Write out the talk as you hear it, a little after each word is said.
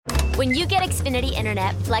When you get Xfinity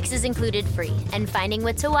Internet, Flex is included free, and finding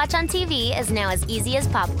what to watch on TV is now as easy as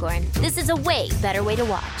popcorn. This is a way better way to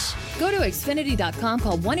watch. Go to Xfinity.com,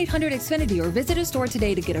 call 1-800-XFINITY or visit a store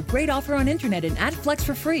today to get a great offer on internet and add Flex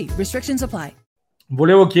for free. Restrictions apply.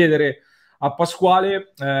 Volevo chiedere a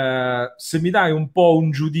Pasquale se mi dai un po' un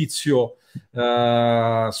giudizio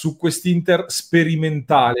su quest'Inter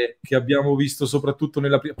sperimentale che abbiamo visto soprattutto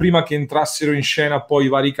prima che entrassero in scena poi i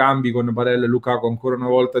vari cambi con Barella e Lukaku ancora una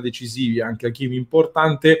volta decisivi, anche Hakimi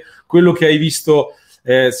importante. Quello che hai visto,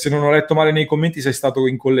 se non ho letto male nei commenti, sei stato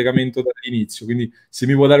in collegamento dall'inizio, quindi se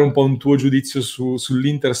mi vuoi dare un po' un tuo giudizio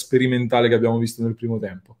sull'Inter sperimentale che abbiamo visto nel primo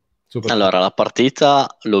tempo. Allora, la partita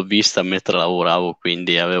l'ho vista mentre lavoravo,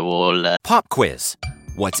 quindi avevo il Pop quiz.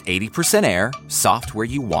 What's 80% air, soft where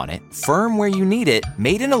you want it, firm where you need it,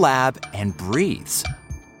 made in a lab, and breathes?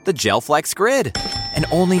 The GelFlex Grid. And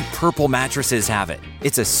only Purple mattresses have it.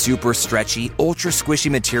 It's a super stretchy, ultra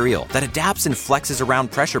squishy material that adapts and flexes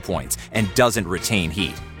around pressure points and doesn't retain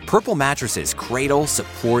heat. Purple mattresses cradle,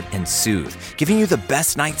 support, and soothe, giving you the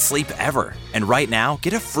best night's sleep ever. And right now,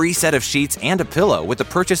 get a free set of sheets and a pillow with the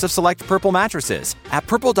purchase of select Purple mattresses at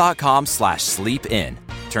purple.com/sleepin.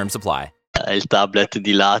 Terms apply. Il tablet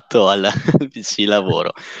di lato al PC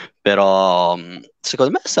lavoro, però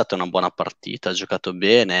secondo me è stata una buona partita, ha giocato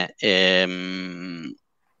bene sia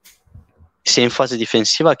in fase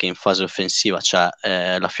difensiva che in fase offensiva, cioè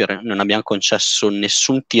non abbiamo concesso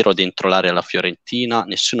nessun tiro dentro l'area alla Fiorentina,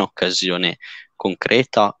 nessuna occasione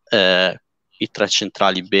concreta, i tre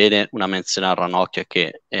centrali bene, una menzione a Ranocchia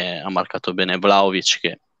che ha marcato bene Vlahovic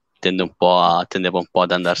che tendeva un po'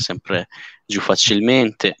 ad andare sempre giù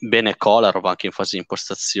facilmente, bene Kolarov anche in fase di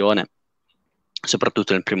impostazione,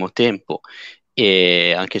 soprattutto nel primo tempo,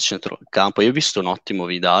 e anche centrocampo. Io ho visto un ottimo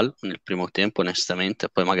Vidal nel primo tempo, onestamente,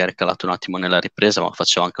 poi magari è calato un attimo nella ripresa, ma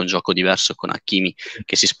faceva anche un gioco diverso con Hakimi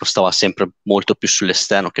che si spostava sempre molto più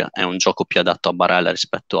sull'esterno, che è un gioco più adatto a Barella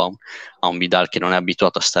rispetto a un Vidal che non è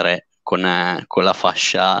abituato a stare con la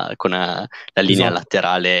fascia, con la linea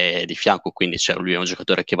laterale di fianco, quindi lui è un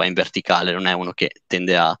giocatore che va in verticale, non è uno che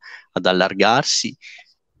tende ad allargarsi.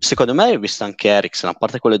 Secondo me ho visto anche Eriksen, a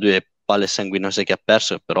parte quelle due palle sanguinose che ha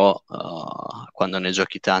perso, però quando ne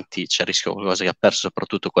giochi tanti c'è il rischio qualcosa che ha perso,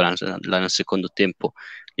 soprattutto quella nel secondo tempo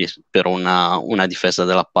per una difesa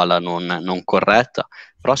della palla non corretta,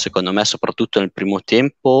 però secondo me soprattutto nel primo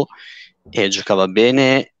tempo giocava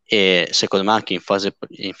bene, e secondo me anche in fase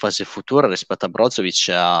futura rispetto a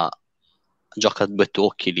Brozovic gioca a due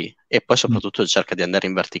tocchi lì, e poi soprattutto cerca di andare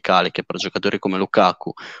in verticale, che per giocatori come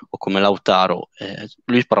Lukaku o come Lautaro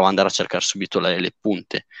lui prova ad andare a cercare subito le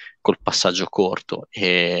punte col passaggio corto,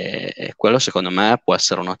 e quello secondo me può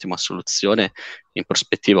essere un'ottima soluzione in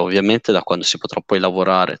prospettiva, ovviamente da quando si potrà poi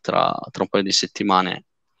lavorare tra un paio di settimane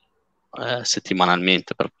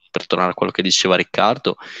settimanalmente per tornare a quello che diceva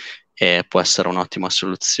Riccardo, può essere un'ottima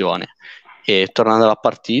soluzione. E tornando alla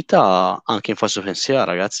partita, anche in fase offensiva,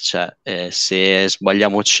 ragazzi, se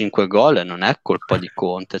sbagliamo 5 gol non è colpa di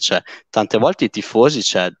Conte, tante volte i tifosi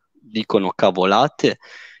dicono cavolate,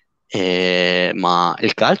 ma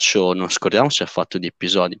il calcio, non scordiamoci, è fatto di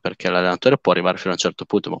episodi, perché l'allenatore può arrivare fino a un certo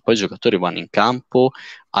punto, ma poi i giocatori vanno in campo,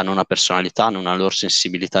 hanno una personalità, hanno una loro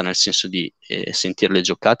sensibilità nel senso di sentirle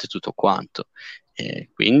giocate e tutto quanto,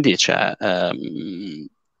 quindi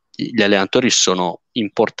gli allenatori sono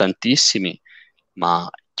importantissimi, ma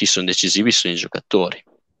chi sono decisivi sono i giocatori.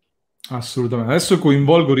 Assolutamente. Adesso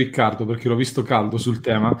coinvolgo Riccardo perché l'ho visto caldo sul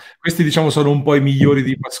tema. Questi diciamo sono un po' i migliori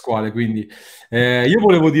di Pasquale, quindi io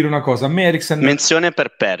volevo dire una cosa. A me Eriksen... Menzione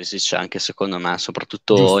per Perisic anche secondo me,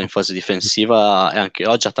 soprattutto giusto, in fase difensiva, e anche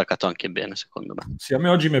oggi ha attaccato anche bene secondo me. Sì, a me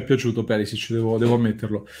oggi mi è piaciuto Perisic, devo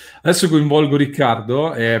ammetterlo. Adesso coinvolgo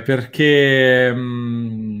Riccardo perché a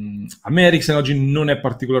me Eriksen oggi non è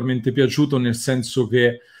particolarmente piaciuto, nel senso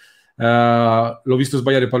che l'ho visto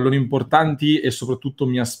sbagliare palloni importanti e soprattutto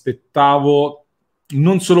mi aspettavo,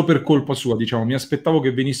 non solo per colpa sua, diciamo, mi aspettavo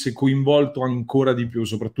che venisse coinvolto ancora di più,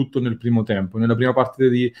 soprattutto nel primo tempo. Nella prima parte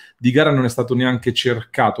di gara non è stato neanche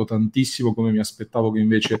cercato tantissimo, come mi aspettavo che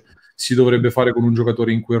invece si dovrebbe fare con un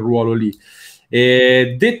giocatore in quel ruolo lì.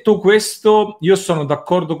 E detto questo, io sono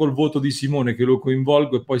d'accordo col voto di Simone, che lo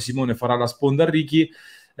coinvolgo, e poi Simone farà la sponda a Ricky,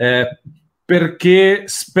 perché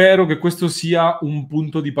spero che questo sia un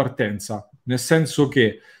punto di partenza, nel senso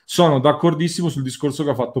che sono d'accordissimo sul discorso che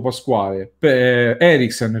ha fatto Pasquale.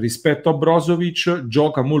 Eriksen rispetto a Brozovic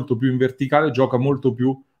gioca molto più in verticale, gioca molto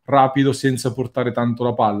più rapido senza portare tanto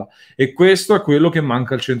la palla, e questo è quello che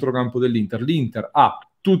manca al centrocampo dell'Inter. L'Inter ha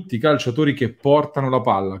tutti i calciatori che portano la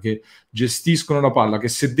palla, che gestiscono la palla, che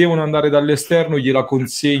se devono andare dall'esterno gliela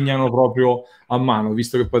consegnano proprio a mano,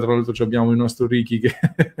 visto che poi tra l'altro abbiamo il nostro Ricky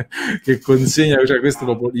che consegna, cioè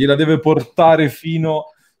questo gliela deve portare fino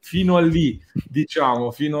a lì,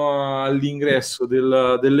 diciamo, fino all'ingresso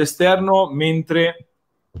dell'esterno, mentre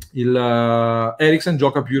il Eriksen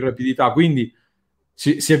gioca più in rapidità. Quindi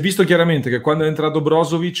si è visto chiaramente che quando è entrato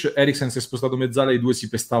Brozovic, Eriksen si è spostato mezzala e i due si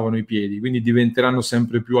pestavano i piedi, quindi diventeranno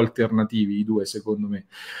sempre più alternativi i due, secondo me.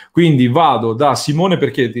 Quindi vado da Simone,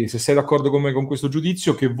 perché se sei d'accordo con me con questo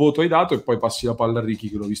giudizio, che voto hai dato, e poi passi la palla a Ricky,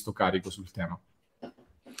 che l'ho visto carico sul tema.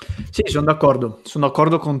 Sì, sono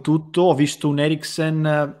d'accordo con tutto. Ho visto un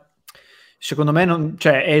Eriksen, secondo me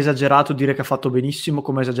è esagerato dire che ha fatto benissimo,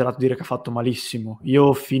 come è esagerato dire che ha fatto malissimo.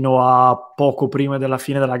 Io fino a poco prima della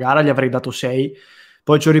fine della gara gli avrei dato 6,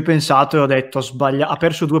 poi ci ho ripensato e ho detto ha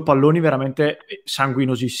perso 2 palloni veramente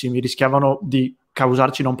sanguinosissimi, rischiavano di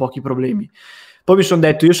causarci non pochi problemi. Poi mi sono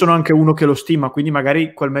detto, io sono anche uno che lo stima, quindi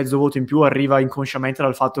magari quel mezzo voto in più arriva inconsciamente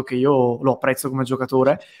dal fatto che io lo apprezzo come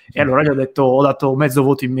giocatore, e allora gli ho dato mezzo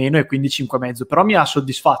voto in meno e quindi 5,5, però mi ha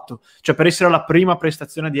soddisfatto. Cioè, per essere la prima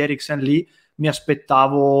prestazione di Eriksen lì mi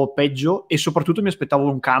aspettavo peggio, e soprattutto mi aspettavo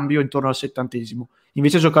un cambio intorno al 70esimo.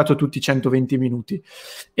 Invece ha giocato tutti i 120 minuti.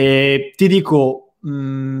 E ti dico,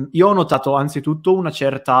 io ho notato anzitutto una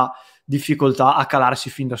certa difficoltà a calarsi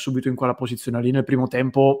fin da subito in quella posizione lì. Nel primo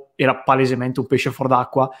tempo era palesemente un pesce fuor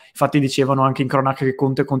d'acqua, infatti dicevano anche in cronaca che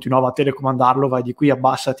Conte continuava a telecomandarlo, vai di qui,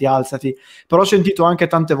 abbassati, alzati, però ho sentito anche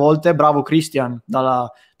tante volte bravo Christian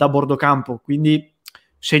da bordocampo, quindi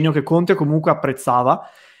segno che Conte comunque apprezzava.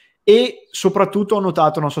 E soprattutto ho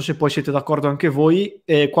notato, non so se poi siete d'accordo anche voi,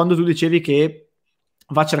 quando tu dicevi che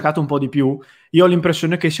va cercato un po' di più, io ho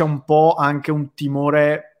l'impressione che sia un po' anche un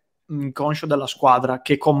timore inconscio della squadra,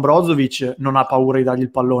 che con Brozovic non ha paura di dargli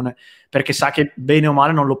il pallone, perché sa che bene o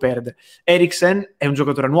male non lo perde. Eriksen è un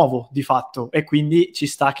giocatore nuovo di fatto, e quindi ci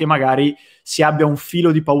sta che magari si abbia un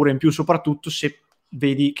filo di paura in più, soprattutto se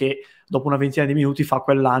vedi che dopo una ventina di minuti fa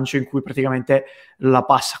quel lancio in cui praticamente la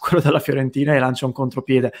passa quello della Fiorentina e lancia un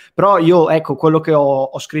contropiede. Però io, ecco, quello che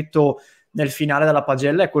ho scritto nel finale della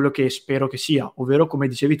pagella è quello che spero che sia, ovvero, come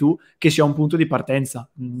dicevi tu, che sia un punto di partenza.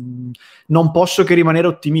 Non posso che rimanere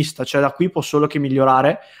ottimista, cioè da qui può solo che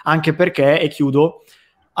migliorare, anche perché, e chiudo,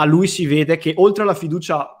 a lui si vede che oltre alla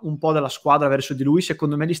fiducia un po' della squadra verso di lui,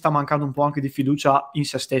 secondo me gli sta mancando un po' anche di fiducia in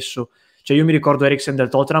se stesso. Cioè io mi ricordo Eriksen del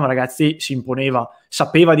Tottenham, ragazzi, si imponeva,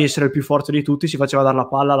 sapeva di essere il più forte di tutti, si faceva dare la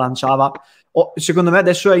palla, lanciava. Secondo me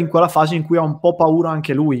adesso è in quella fase in cui ha un po' paura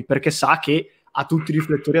anche lui, perché sa che ha tutti i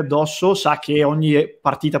riflettori addosso, sa che ogni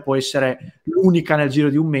partita può essere l'unica nel giro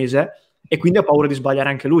di un mese, e quindi ha paura di sbagliare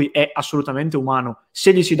anche lui. È assolutamente umano.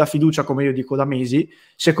 Se gli si dà fiducia, come io dico da mesi,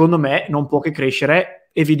 secondo me non può che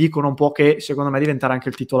crescere, e vi dico non può che, secondo me, diventare anche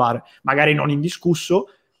il titolare. Magari non indiscusso,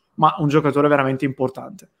 ma un giocatore veramente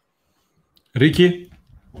importante. Ricky?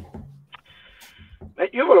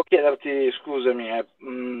 Io volevo chiederti, scusami,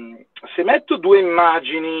 se metto 2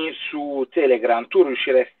 immagini su Telegram, tu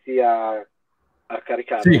riusciresti a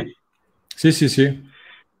caricarle? Sì.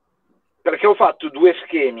 Perché ho fatto 2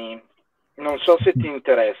 schemi, non so se ti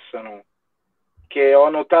interessano, che ho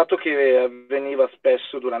notato che avveniva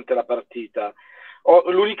spesso durante la partita.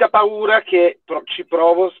 L'unica paura che ci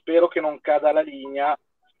provo, spero che non cada la linea,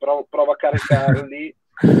 provo a caricarli.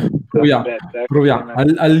 Proviamo.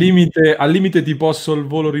 Al limite ti posso al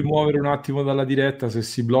volo rimuovere un attimo dalla diretta se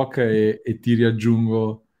si blocca, e ti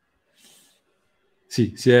riaggiungo.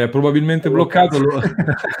 Sì, si è probabilmente bloccato.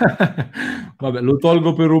 Vabbè, lo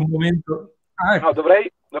tolgo per un momento. Ecco. No, dovrei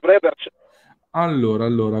aver...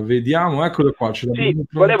 Allora, vediamo, eccolo qua.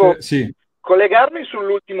 Volevo collegarmi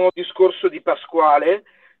sull'ultimo discorso di Pasquale,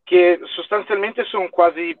 che sostanzialmente sono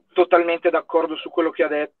quasi totalmente d'accordo su quello che ha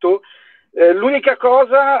detto. L'unica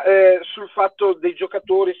cosa sul fatto dei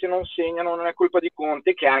giocatori, se non segnano, non è colpa di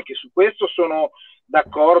Conte, che anche su questo sono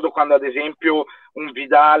d'accordo, quando ad esempio un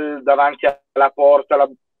Vidal davanti alla porta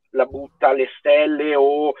la butta alle stelle,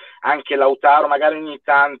 o anche Lautaro magari ogni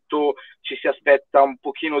tanto ci si aspetta un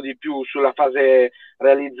pochino di più sulla fase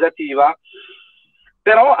realizzativa.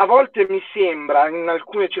 Però a volte mi sembra, in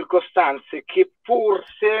alcune circostanze, che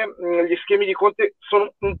forse gli schemi di Conte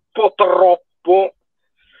sono un po' troppo,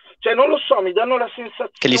 cioè non lo so, mi danno la sensazione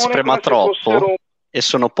che li sprema troppo e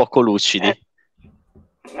sono poco lucidi.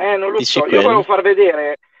 Non lo Dici so, quello? io volevo far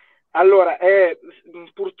vedere. Allora,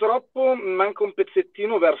 purtroppo manca un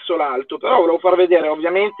pezzettino verso l'alto, però volevo far vedere,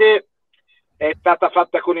 ovviamente è stata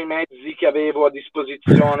fatta con i mezzi che avevo a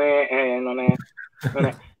disposizione, non è.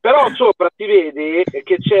 Però sopra si vede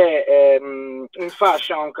che c'è in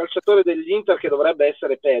fascia un calciatore dell'Inter che dovrebbe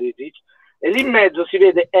essere Perisic, e lì in mezzo si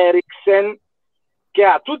vede Eriksen che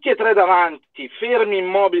ha tutti e tre davanti fermi,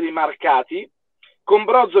 immobili, marcati, con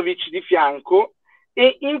Brozovic di fianco,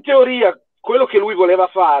 e in teoria quello che lui voleva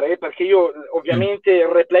fare, perché io ovviamente il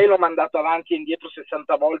replay l'ho mandato avanti e indietro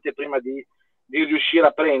 60 volte prima di riuscire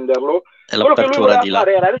a prenderlo, quello che lui voleva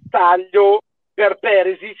fare era il taglio per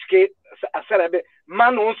Perisic, che sarebbe, ma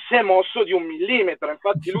non si è mosso di 1 millimetro.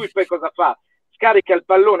 Infatti lui poi cosa fa? Scarica il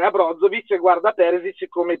pallone a Brozovic e guarda Perisic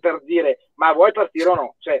come per dire, ma vuoi partire o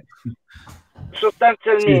no? Cioè,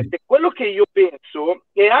 sostanzialmente quello che io penso,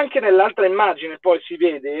 e anche nell'altra immagine poi si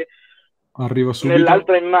vede, arriva subito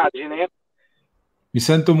nell'altra immagine, mi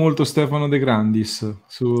sento molto Stefano De Grandis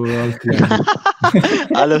su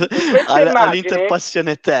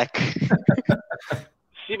all'Interpassione Tech.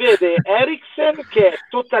 Si vede Eriksen che è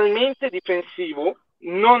totalmente difensivo,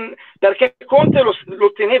 perché Conte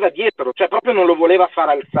lo teneva dietro, cioè proprio non lo voleva far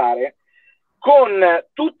alzare, con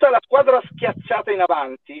tutta la squadra schiacciata in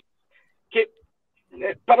avanti, che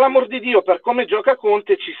per l'amor di Dio, per come gioca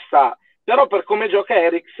Conte ci sta, però per come gioca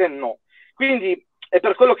Eriksen no. Quindi è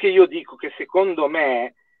per quello che io dico che secondo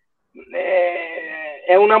me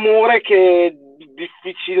è un amore che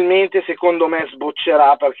difficilmente, secondo me,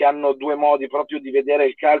 sboccerà, perché hanno due modi proprio di vedere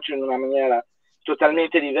il calcio in una maniera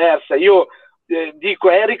totalmente diversa. Io dico,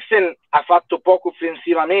 Eriksen ha fatto poco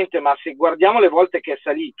offensivamente, ma se guardiamo le volte che è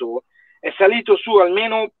salito su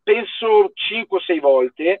almeno, penso, 5-6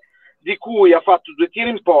 volte, di cui ha fatto 2 tiri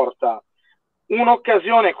in porta,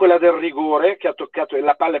 un'occasione è quella del rigore, che ha toccato e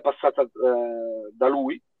la palla è passata da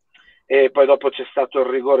lui, e poi dopo c'è stato il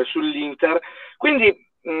rigore sull'Inter, quindi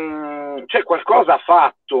cioè qualcosa ha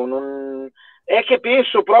fatto. È che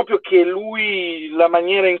penso proprio che lui, la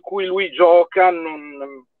maniera in cui lui gioca,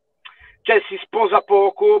 cioè si sposa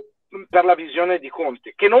poco per la visione di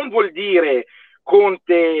Conte, che non vuol dire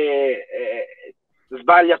Conte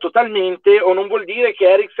sbaglia totalmente, o non vuol dire che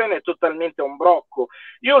Eriksen è totalmente un brocco.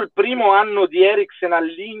 Io il primo anno di Eriksen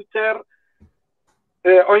all'Inter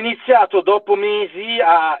ho iniziato dopo mesi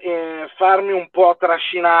a farmi un po'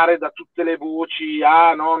 trascinare da tutte le voci,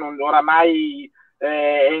 oramai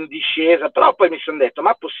è in discesa, però poi mi sono detto,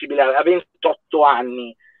 ma è possibile, a 28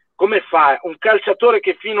 anni, come fa un calciatore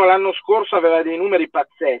che fino all'anno scorso aveva dei numeri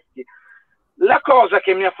pazzeschi? La cosa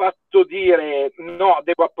che mi ha fatto dire no,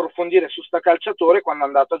 devo approfondire su sta calciatore, quando è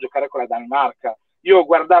andato a giocare con la Danimarca. Io ho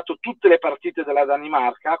guardato tutte le partite della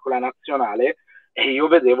Danimarca con la nazionale e io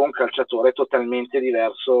vedevo un calciatore totalmente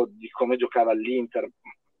diverso di come giocava all'Inter.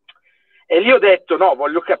 E lì ho detto no,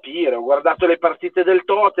 voglio capire, ho guardato le partite del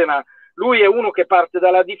Tottenham, lui è uno che parte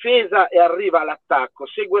dalla difesa e arriva all'attacco,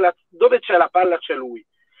 dove c'è la palla c'è lui.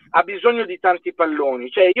 Ha bisogno di tanti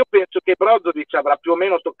palloni, cioè io penso che Brozovic avrà più o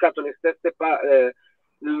meno toccato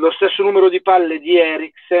lo stesso numero di palle di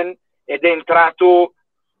Eriksen ed è entrato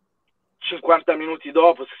 50 minuti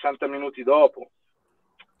dopo, 60 minuti dopo.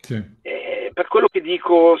 Sì. Per quello che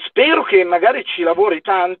dico, spero che magari ci lavori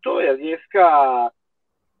tanto e riesca a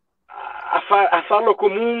farlo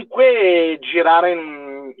comunque girare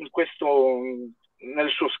nel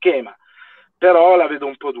suo schema, però la vedo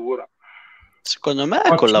un po' dura. Secondo me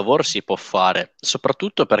col lavoro si può fare,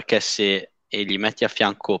 soprattutto perché se gli metti a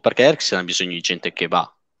fianco, perché Eriksen ha bisogno di gente che va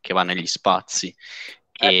negli spazi,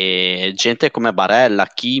 e gente come Barella,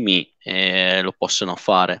 Kimi lo possono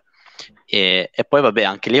fare, e poi vabbè,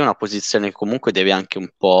 anche lì è una posizione che comunque deve anche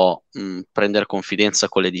un po' prendere confidenza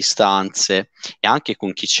con le distanze e anche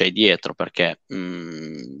con chi c'è dietro, perché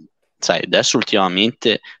sai, adesso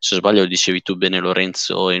ultimamente, se sbaglio lo dicevi tu bene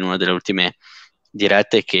Lorenzo in una delle ultime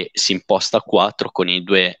dirette, che si imposta a 4 con i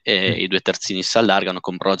due terzini si allargano,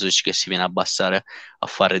 con Brozovic che si viene a abbassare a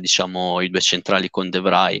fare, diciamo, i 2 centrali con De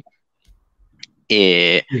Vrij,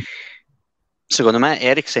 e secondo me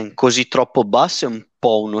Eriksen così troppo basso è un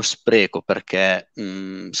po' uno spreco, perché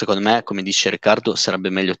secondo me, come dice Riccardo, sarebbe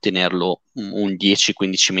meglio tenerlo un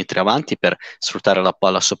 10-15 metri avanti per sfruttare la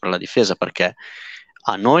palla sopra la difesa, perché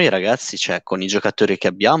a noi ragazzi, cioè, con i giocatori che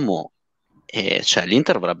abbiamo, cioè,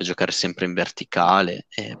 l'Inter dovrebbe giocare sempre in verticale,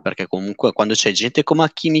 perché comunque quando c'è gente come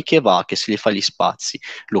Hakimi che se li fa gli spazi,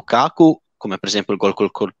 Lukaku, come per esempio il gol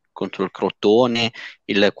contro il Crotone,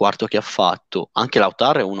 il quarto che ha fatto, anche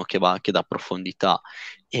Lautaro è uno che dà profondità,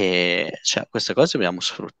 e cioè, queste cose dobbiamo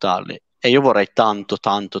sfruttarle, e io vorrei tanto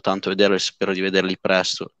vederlo, e spero di vederli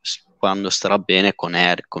presto, quando starà bene con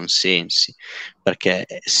Sensi, perché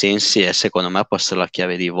Sensi secondo me può essere la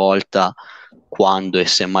chiave di volta quando e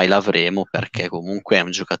se mai l'avremo, perché comunque è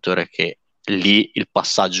un giocatore che lì il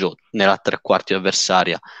passaggio nella tre quarti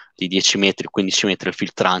avversaria di 10 metri, 15 metri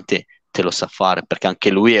filtrante te lo sa fare, perché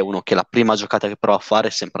anche lui è uno che la prima giocata che prova a fare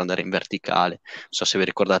è sempre andare in verticale. Non so se vi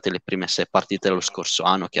ricordate le prime 6 partite dello scorso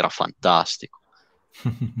anno, che era fantastico.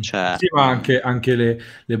 Cioè, sì, ma anche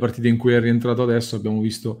le partite in cui è rientrato adesso abbiamo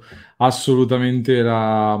visto assolutamente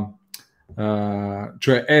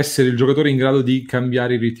cioè essere il giocatore in grado di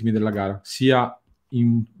cambiare i ritmi della gara, sia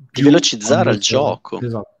in di più velocizzare il serve. gioco.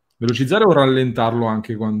 Esatto. Velocizzare o rallentarlo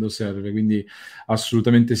anche quando serve, quindi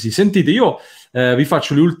assolutamente sì. Sentite, io vi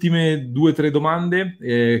faccio le ultime 2 o 3 domande,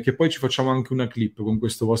 che poi ci facciamo anche una clip con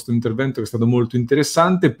questo vostro intervento che è stato molto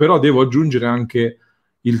interessante, però devo aggiungere anche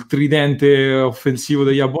il tridente offensivo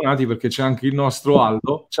degli abbonati, perché c'è anche il nostro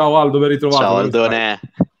Aldo. Ciao Aldo, ben ritrovato. Ciao Aldone.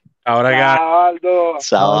 Ciao ragazzi. Ciao Aldo.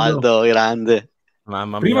 Ciao Aldo, grande.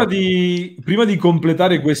 Mamma Prima mia. prima di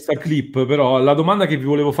completare questa clip, però, la domanda che vi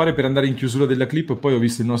volevo fare per andare in chiusura della clip, poi ho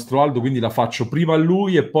visto il nostro Aldo, quindi la faccio prima a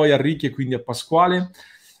lui e poi a Ricky e quindi a Pasquale.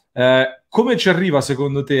 Come ci arriva,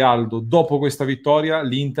 secondo te, Aldo, dopo questa vittoria,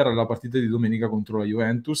 l'Inter alla partita di domenica contro la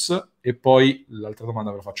Juventus? E poi l'altra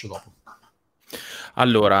domanda ve la faccio dopo.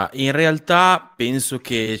 Allora, in realtà penso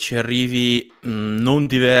che ci arrivi non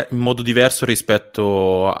in modo diverso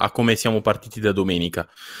rispetto a come siamo partiti da domenica.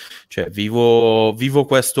 Cioè, vivo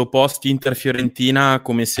questo post Inter Fiorentina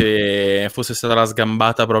come se fosse stata la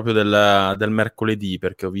sgambata proprio del mercoledì,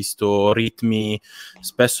 perché ho visto ritmi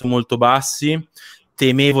spesso molto bassi.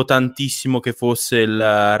 Temevo tantissimo che fosse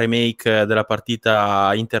il remake della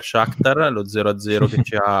partita Inter-Shakhtar, lo 0-0 che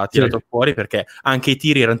ci ha tirato Sì. fuori, perché anche i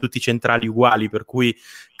tiri erano tutti centrali uguali, per cui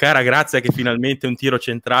cara grazia che finalmente un tiro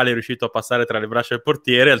centrale è riuscito a passare tra le braccia del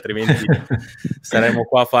portiere, altrimenti saremmo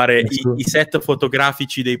qua a fare i set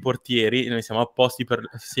fotografici dei portieri. Noi siamo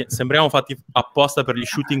sembriamo fatti apposta per gli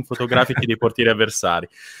shooting fotografici dei portieri avversari,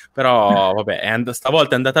 però vabbè,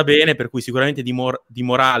 stavolta è andata bene, per cui sicuramente di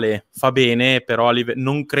morale fa bene, però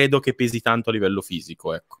non credo che pesi tanto a livello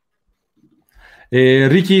fisico, ecco.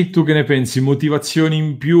 Ricky, tu che ne pensi? Motivazioni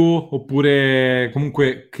in più oppure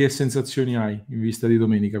comunque che sensazioni hai in vista di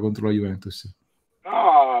domenica contro la Juventus?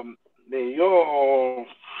 No, io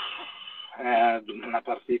è una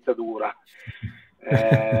partita dura.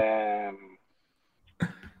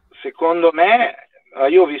 Secondo me,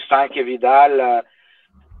 io ho visto anche Vidal,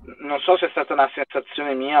 non so se è stata una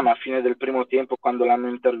sensazione mia, ma a fine del primo tempo, quando l'hanno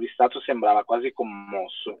intervistato, sembrava quasi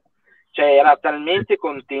commosso. Cioè, era talmente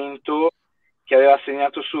contento che aveva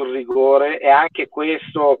segnato sul rigore, e anche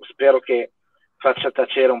questo spero che faccia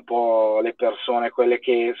tacere un po' le persone, quelle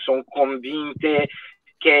che sono convinte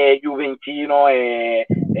che è juventino e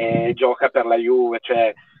gioca per la Juve.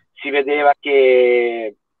 Cioè, si vedeva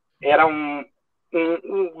che era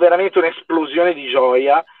veramente un'esplosione di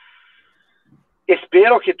gioia, e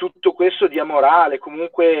spero che tutto questo dia morale.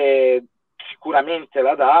 Comunque sicuramente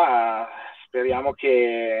la dà, speriamo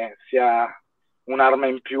che sia un'arma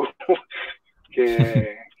in più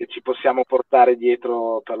che ci possiamo portare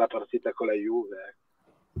dietro per la partita con la Juve.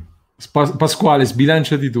 Pasquale,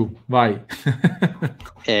 sbilanciati tu, vai.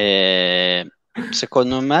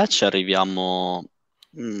 Secondo me ci arriviamo,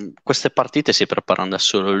 queste partite si preparano da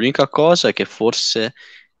solo. L'unica cosa è che forse,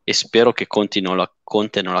 e spero che Conte non la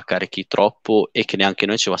carichi troppo, e che neanche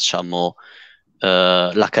noi ci facciamo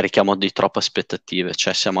la carichiamo di troppe aspettative.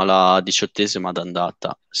 Cioè, siamo alla 18ª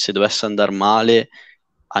d'andata, se dovesse andare male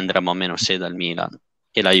andremo a -6 dal Milan,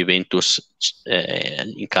 e la Juventus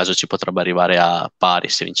in caso ci potrebbe arrivare a pari.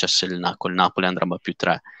 Se vincesse col Napoli andremo a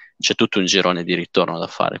 +3. C'è tutto un girone di ritorno da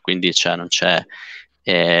fare, quindi non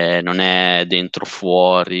è dentro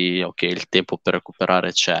fuori, ok, il tempo per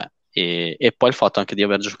recuperare c'è, e poi il fatto anche di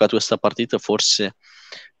aver giocato questa partita forse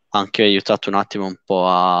anche aiutato un attimo un po'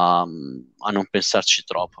 a non pensarci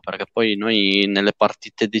troppo, perché poi noi nelle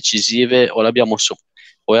partite decisive o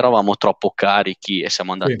eravamo troppo carichi e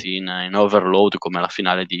siamo andati in overload, come la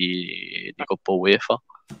finale di Coppa UEFA.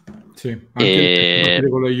 Sì, anche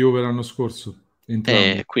con la Juve l'anno scorso.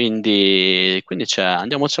 Quindi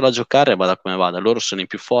andiamocela a giocare e vada come vada. Loro sono i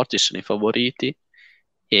più forti, sono i favoriti,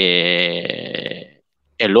 e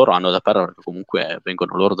loro hanno da perdere, perché comunque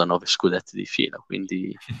vengono loro da 9 scudetti di fila,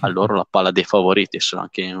 quindi a loro la palla dei favoriti sono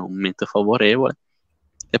anche in un momento favorevole,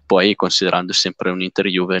 e poi considerando sempre un Inter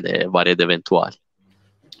Juve le varie ed eventuali.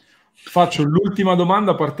 Faccio l'ultima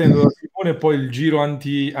domanda partendo da Simone, poi il giro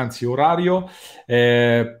orario,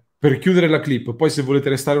 per chiudere la clip. Poi se volete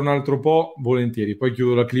restare un altro po', volentieri, poi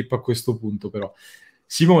chiudo la clip a questo punto. Però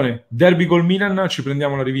Simone, derby col Milan, ci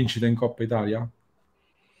prendiamo la rivincita in Coppa Italia?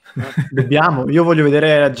 Dobbiamo. Io voglio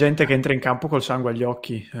vedere la gente che entra in campo col sangue agli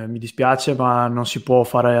occhi. Mi dispiace, ma non si può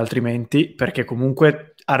fare altrimenti, perché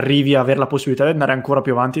comunque arrivi a avere la possibilità di andare ancora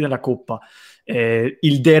più avanti nella Coppa.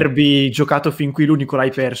 Il derby giocato fin qui, l'unico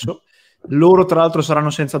l'hai perso, Loro tra l'altro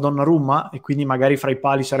saranno senza Donnarumma e quindi magari fra i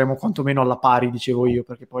pali saremo quantomeno alla pari, dicevo io,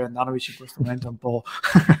 perché poi Andanovic in questo momento è un po',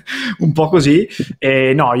 un po' così.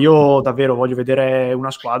 E no, io davvero voglio vedere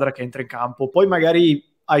una squadra che entra in campo, poi magari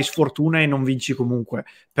hai sfortuna e non vinci comunque,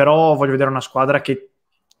 però voglio vedere una squadra che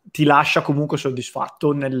ti lascia comunque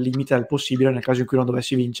soddisfatto nel limite del possibile nel caso in cui non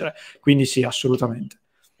dovessi vincere, quindi sì, assolutamente.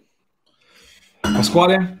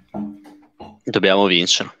 Pasquale? Dobbiamo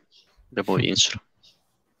vincere,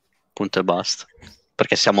 punto e basta,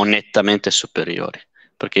 perché siamo nettamente superiori,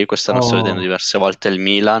 perché io quest'anno sto vedendo diverse volte il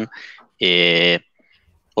Milan e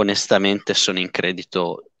onestamente sono in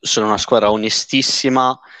credito, sono una squadra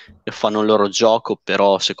onestissima e fanno il loro gioco,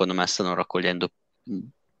 però secondo me stanno raccogliendo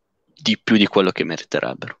di più di quello che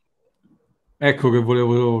meriterebbero. Ecco che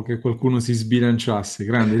volevo che qualcuno si sbilanciasse.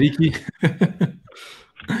 Grande, Ricky?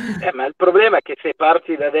 Ma il problema è che se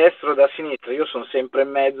parti da destra o da sinistra, io sono sempre in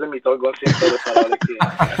mezzo e mi tolgono sempre le parole che...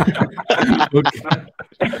 Okay.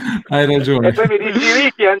 Hai ragione. E poi mi dici,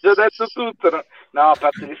 Ricky, hanno già detto tutto. No, a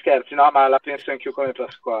parte gli scherzi, no, ma la penso anch'io come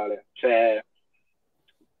Pasquale. Cioè,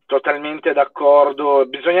 totalmente d'accordo.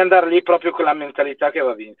 Bisogna andare lì proprio con la mentalità che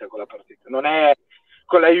va vinta quella partita. Non è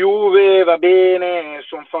con la Juve, va bene,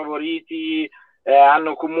 sono favoriti,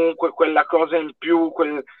 hanno comunque quella cosa in più,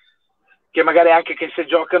 che magari anche che se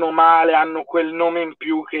giocano male hanno quel nome in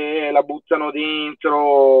più che la buttano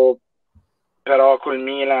dentro, però col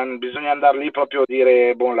Milan bisogna andare lì proprio a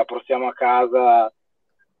dire, boh, la portiamo a casa.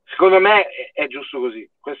 Secondo me è giusto così,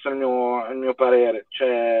 questo è il mio parere,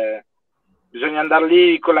 cioè bisogna andare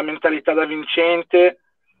lì con la mentalità da vincente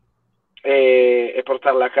e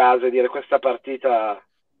portarla a casa e dire questa partita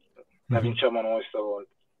la vinciamo noi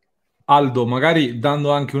stavolta. Aldo, magari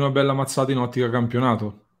dando anche una bella mazzata in ottica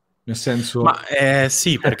campionato. Nel senso... Ma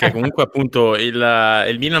sì, perché comunque appunto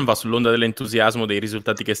il Milan va sull'onda dell'entusiasmo dei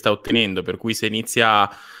risultati che sta ottenendo, per cui se inizia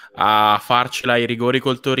a farcela ai rigori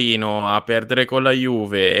col Torino, a perdere con la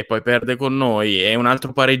Juve e poi perde con noi e un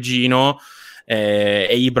altro pareggino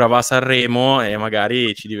e Ibra va a Sanremo e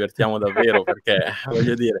magari ci divertiamo davvero, perché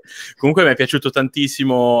voglio dire, comunque mi è piaciuto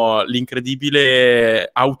tantissimo l'incredibile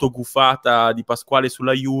autogufata di Pasquale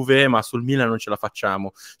sulla Juve, ma sul Milan non ce la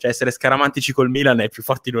facciamo, cioè essere scaramantici col Milan è più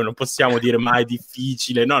forti noi, non possiamo dire mai è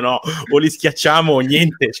difficile, no, o li schiacciamo o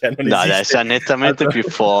niente, cioè non esiste. Dai, siamo nettamente più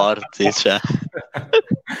forti, cioè.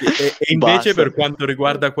 E invece per quanto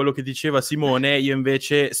riguarda quello che diceva Simone, io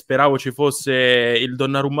invece speravo ci fosse il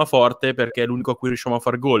Donnarumma forte, perché è l'unico a cui riusciamo a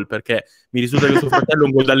far gol, perché mi risulta che suo fratello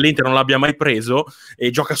un gol dall'Inter non l'abbia mai preso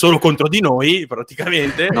e gioca solo contro di noi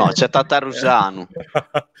praticamente. No, c'è Tatarusanu.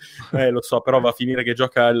 Lo so, però va a finire che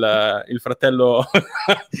gioca il fratello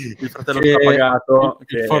il fratello strapagato,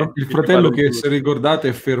 il fratello che, se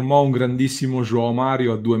ricordate, fermò un grandissimo João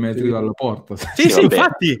Mario a 2 metri dalla porta. Sì,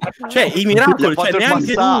 infatti, cioè i miracoli, cioè,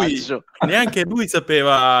 neanche lui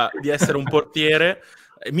sapeva di essere un portiere.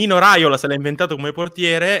 Mino Raiola se l'ha inventato come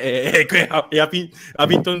portiere e ha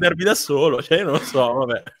vinto un derby da solo, cioè non lo so,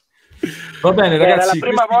 vabbè. Va bene, ragazzi. Era la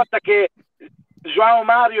prima volta che João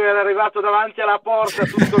Mario era arrivato davanti alla porta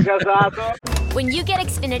tutto gasato. When you get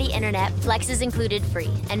Xfinity Internet, Flex is included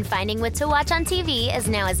free, and finding what to watch on TV is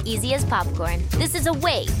now as easy as popcorn. This is a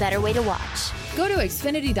way better way to watch. Go to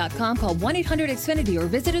Xfinity.com, call 1-800-XFINITY, or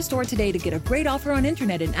visit a store today to get a great offer on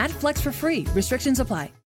internet and add Flex for free. Restrictions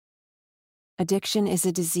apply. Addiction is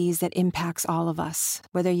a disease that impacts all of us.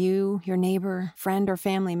 Whether you, your neighbor, friend, or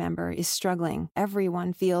family member is struggling,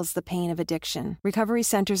 everyone feels the pain of addiction. Recovery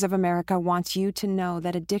Centers of America wants you to know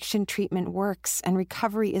that addiction treatment works and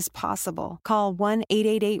recovery is possible. Call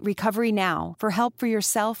 1-888-RECOVERY now for help for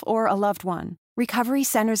yourself or a loved one. Recovery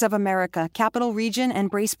Centers of America, Capital Region, and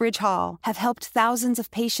Bracebridge Hall have helped thousands of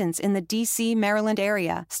patients in the D.C., Maryland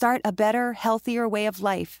area start a better, healthier way of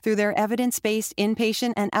life through their evidence-based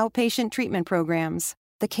inpatient and outpatient treatment programs.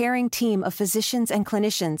 The caring team of physicians and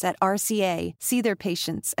clinicians at RCA see their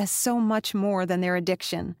patients as so much more than their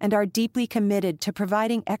addiction and are deeply committed to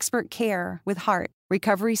providing expert care with heart.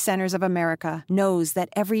 Recovery Centers of America knows that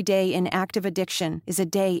every day in active addiction is a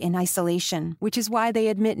day in isolation, which is why they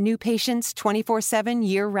admit new patients 24/7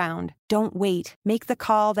 year-round. Don't wait. Make the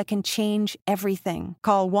call that can change everything.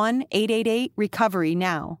 Call 1-888-RECOVERY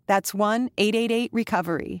now. That's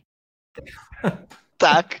 1-888-RECOVERY.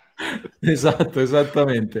 Tac. Esatto,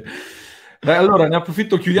 esattamente. Allora ne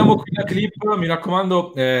approfitto, chiudiamo qui la clip, mi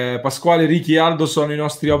raccomando, Pasquale, Ricky e Aldo sono i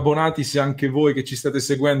nostri abbonati. Se anche voi che ci state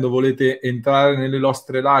seguendo volete entrare nelle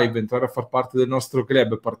nostre live, entrare a far parte del nostro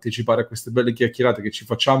club, partecipare a queste belle chiacchierate che ci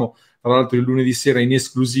facciamo tra l'altro il lunedì sera in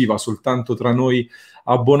esclusiva soltanto tra noi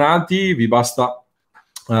abbonati, vi basta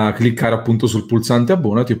cliccare appunto sul pulsante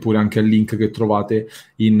abbonati, oppure anche al link che trovate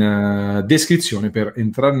in descrizione per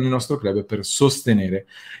entrare nel nostro club e per sostenere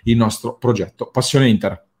il nostro progetto Passione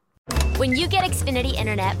Inter. When you get Xfinity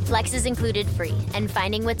Internet, Flex is included free, and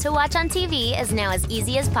finding what to watch on TV is now as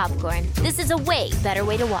easy as popcorn. This is a way better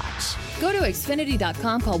way to watch. Go to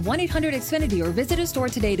Xfinity.com, call 1-800-XFINITY, or visit a store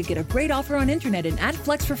today to get a great offer on internet and add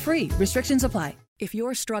Flex for free. Restrictions apply. If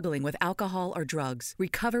you're struggling with alcohol or drugs,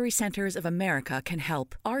 Recovery Centers of America can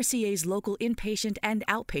help. RCA's local inpatient and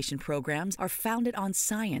outpatient programs are founded on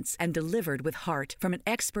science and delivered with heart from an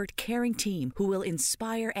expert caring team who will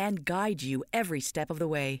inspire and guide you every step of the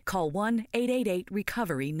way. Call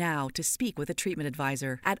 1-888-RECOVERY now to speak with a treatment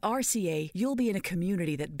advisor. At RCA, you'll be in a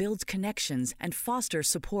community that builds connections and fosters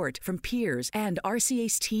support from peers and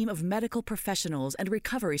RCA's team of medical professionals and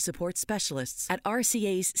recovery support specialists. At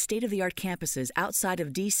RCA's state-of-the-art campuses outside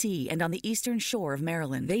of D.C. and on the Eastern Shore of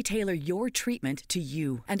Maryland, they tailor your treatment to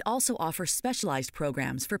you and also offer specialized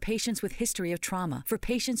programs for patients with history of trauma, for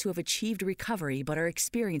patients who have achieved recovery but are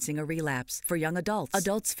experiencing a relapse, for young adults,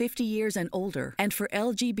 adults 50 years and older, and for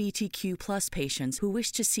LGBTQ plus patients who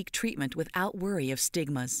wish to seek treatment without worry of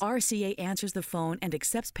stigmas. RCA answers the phone and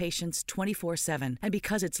accepts patients 24/7. And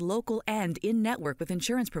because it's local and in-network with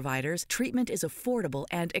insurance providers, treatment is affordable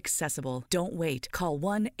and accessible. Don't wait. Call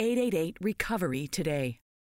 1-888-RECOVERY today.